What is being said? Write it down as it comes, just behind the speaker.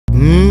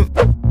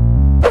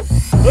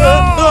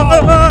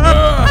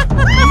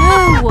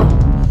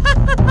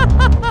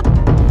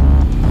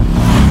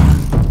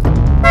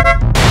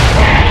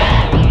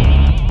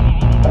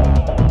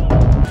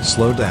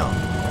Slow down,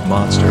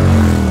 monster.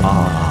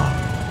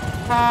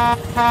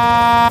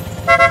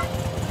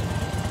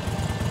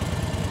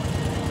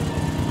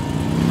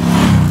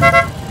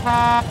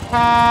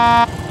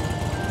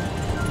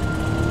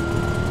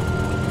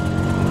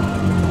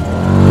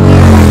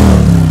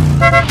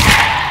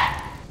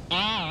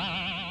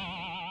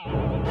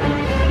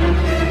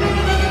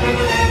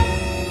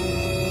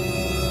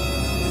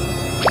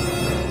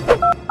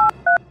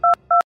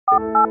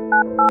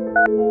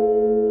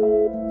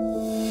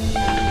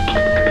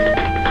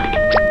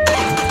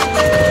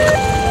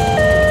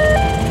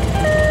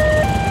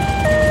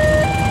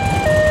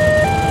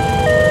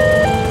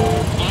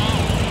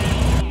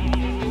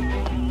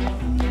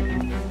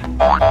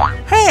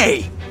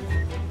 Hey!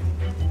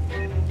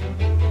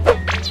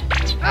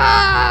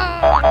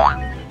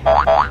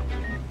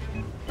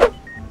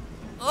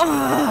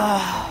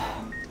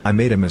 I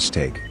made a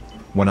mistake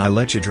when I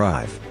let you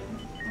drive.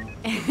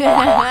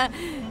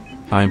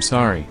 I'm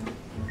sorry.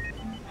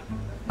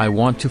 I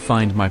want to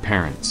find my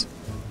parents.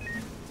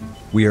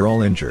 We are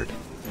all injured.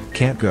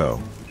 Can't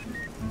go.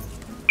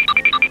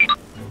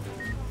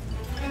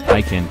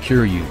 I can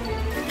cure you.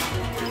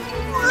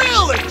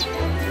 Really?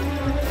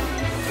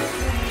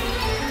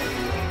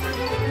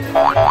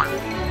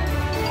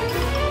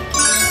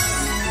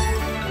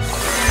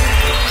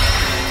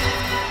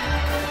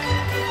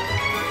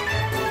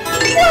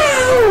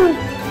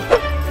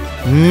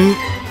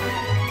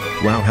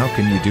 Wow, how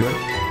can you do it?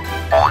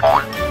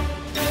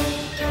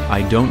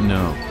 I don't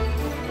know.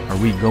 Are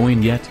we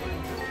going yet?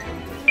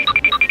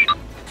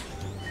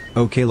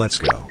 Okay, let's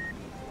go.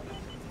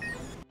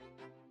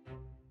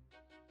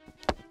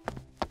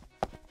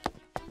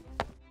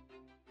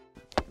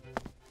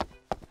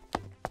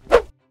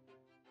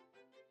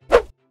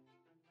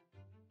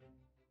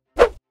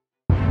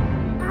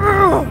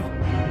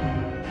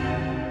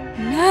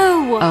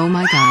 No! Oh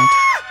my god.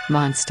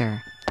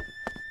 Monster.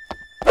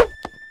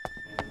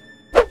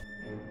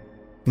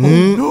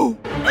 Oh no!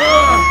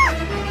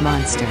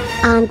 Monster.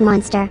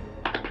 Monster.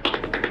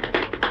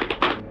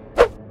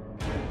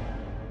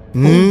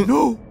 Oh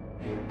no!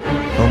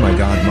 Oh my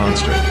god,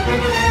 monster.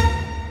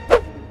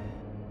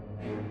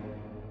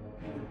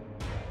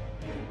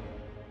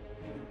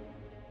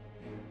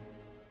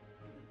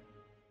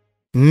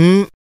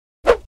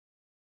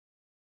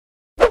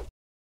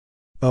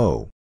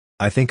 Oh.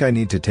 I think I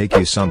need to take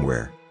you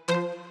somewhere.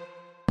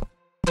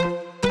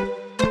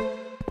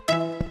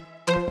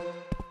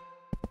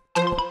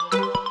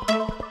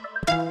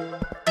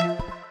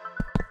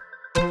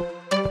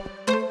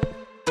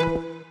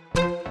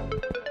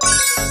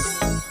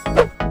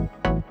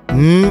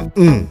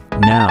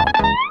 Now.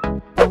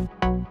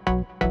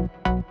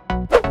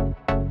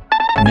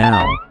 Now.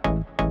 Now.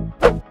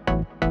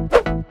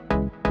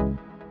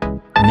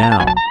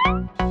 Now.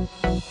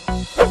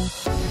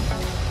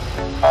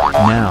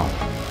 Now.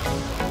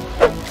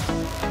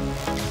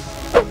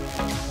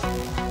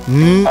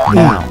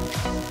 Now.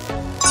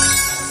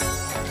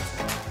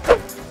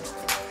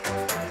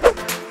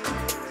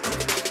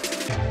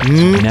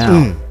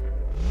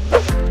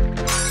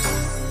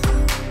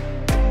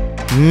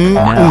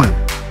 Now.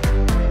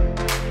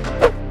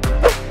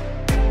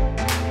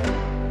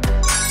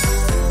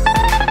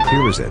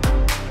 Here is it.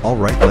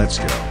 Alright, let's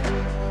go.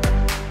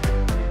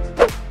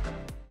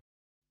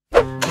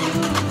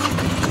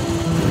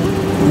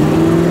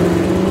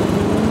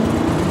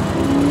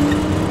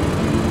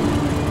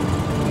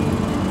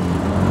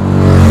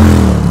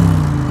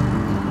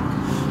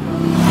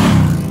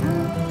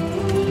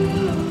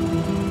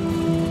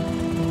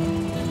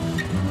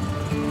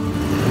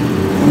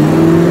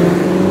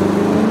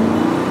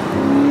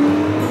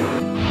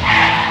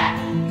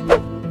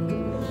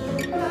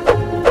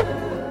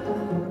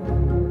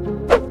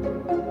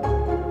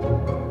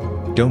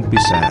 Don't be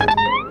sad.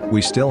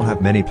 We still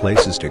have many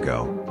places to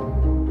go.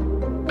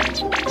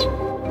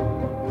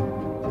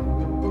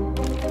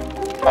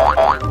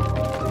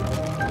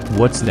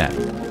 What's that?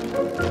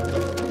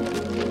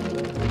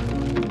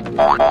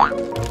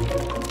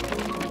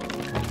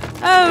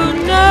 Oh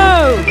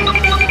no!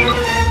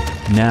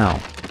 Now.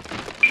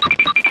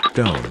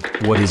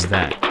 Don't. What is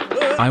that?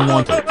 I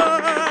want it.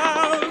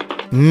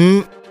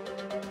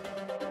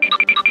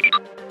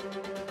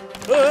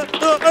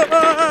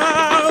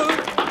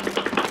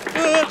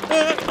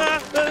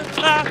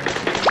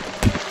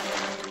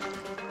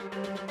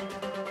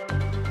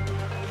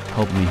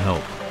 Help me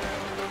help.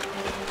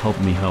 Help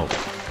me help.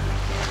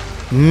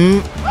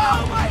 Oh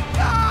my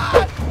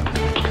god!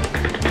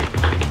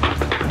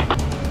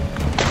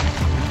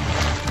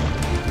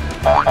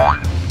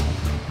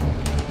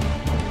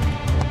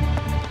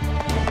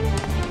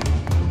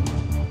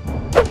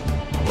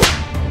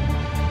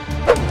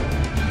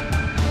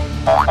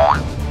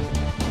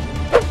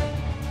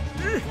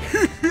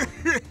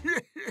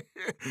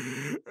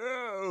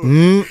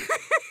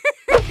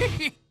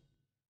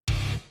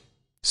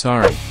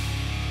 Sorry.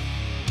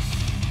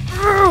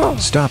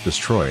 Stop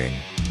destroying,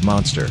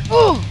 monster.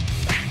 Oh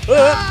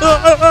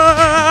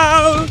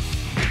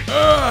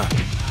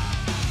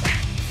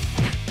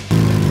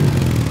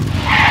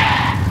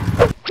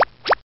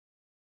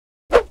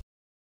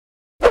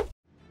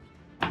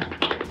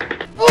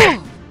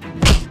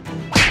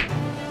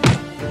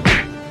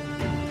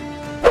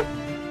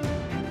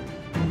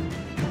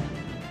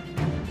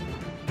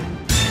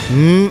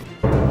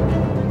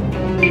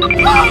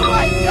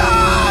my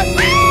god!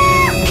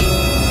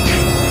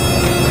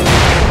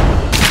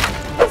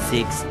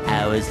 6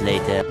 hours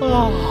later.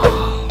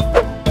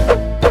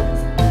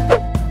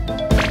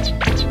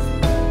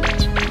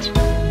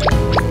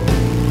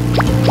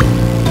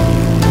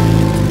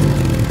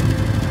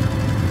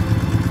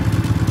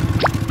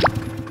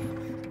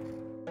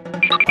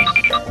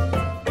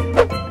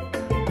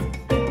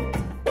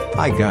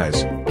 Hi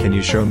guys, can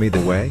you show me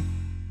the way?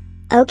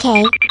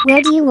 Okay,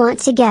 where do you want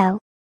to go?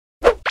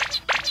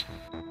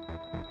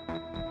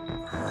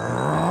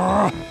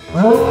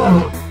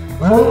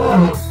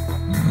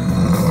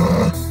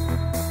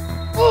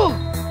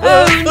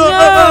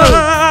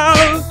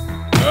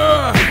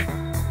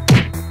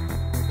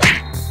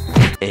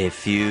 A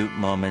few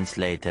moments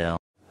later.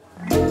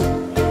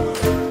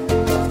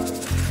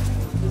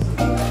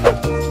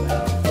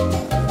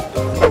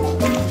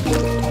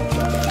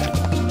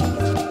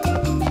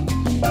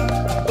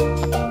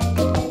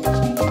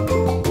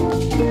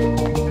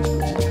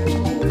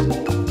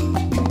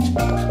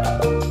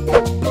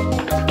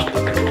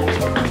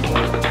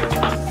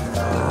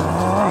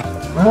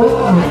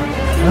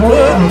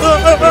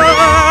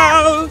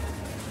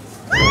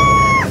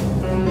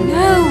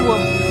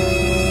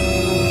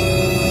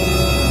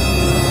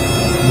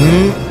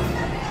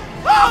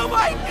 Oh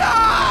my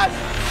god!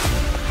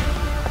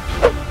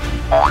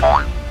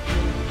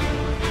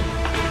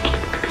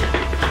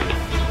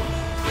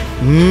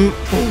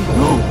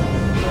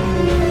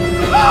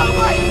 Oh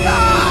my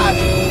god!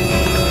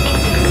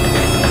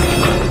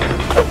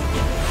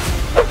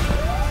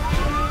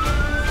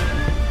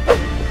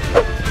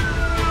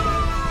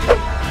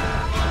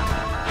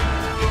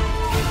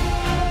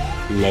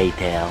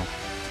 Later.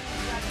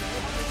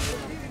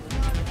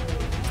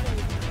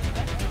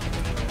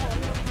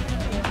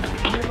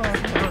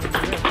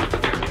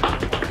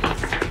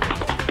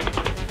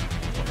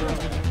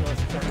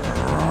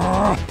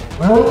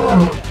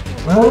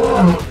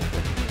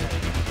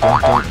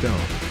 Don't.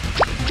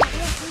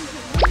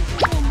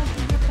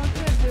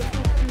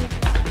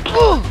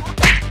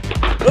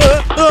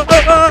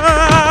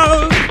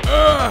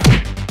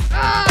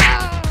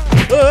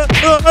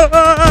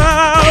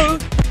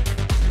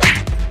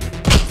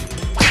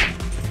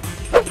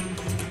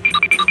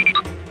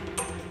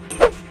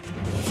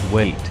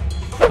 Wait.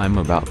 I'm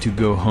about to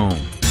go home.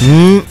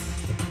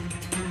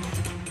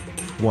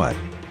 What?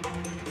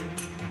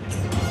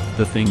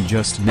 The thing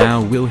just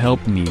now will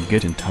help me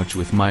get in touch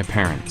with my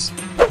parents.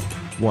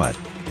 What?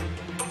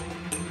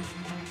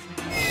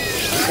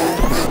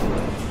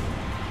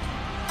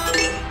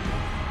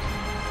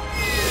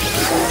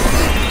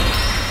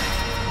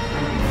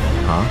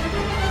 Huh?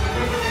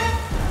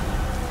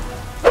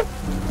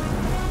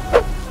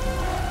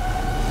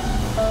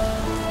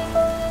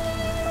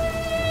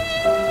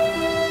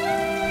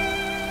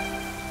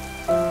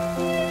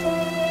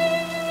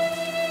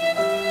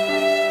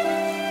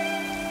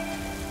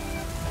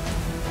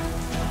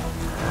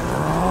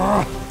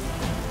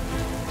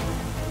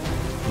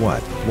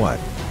 What?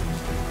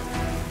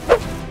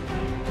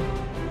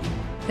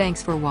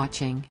 Thanks for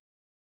watching.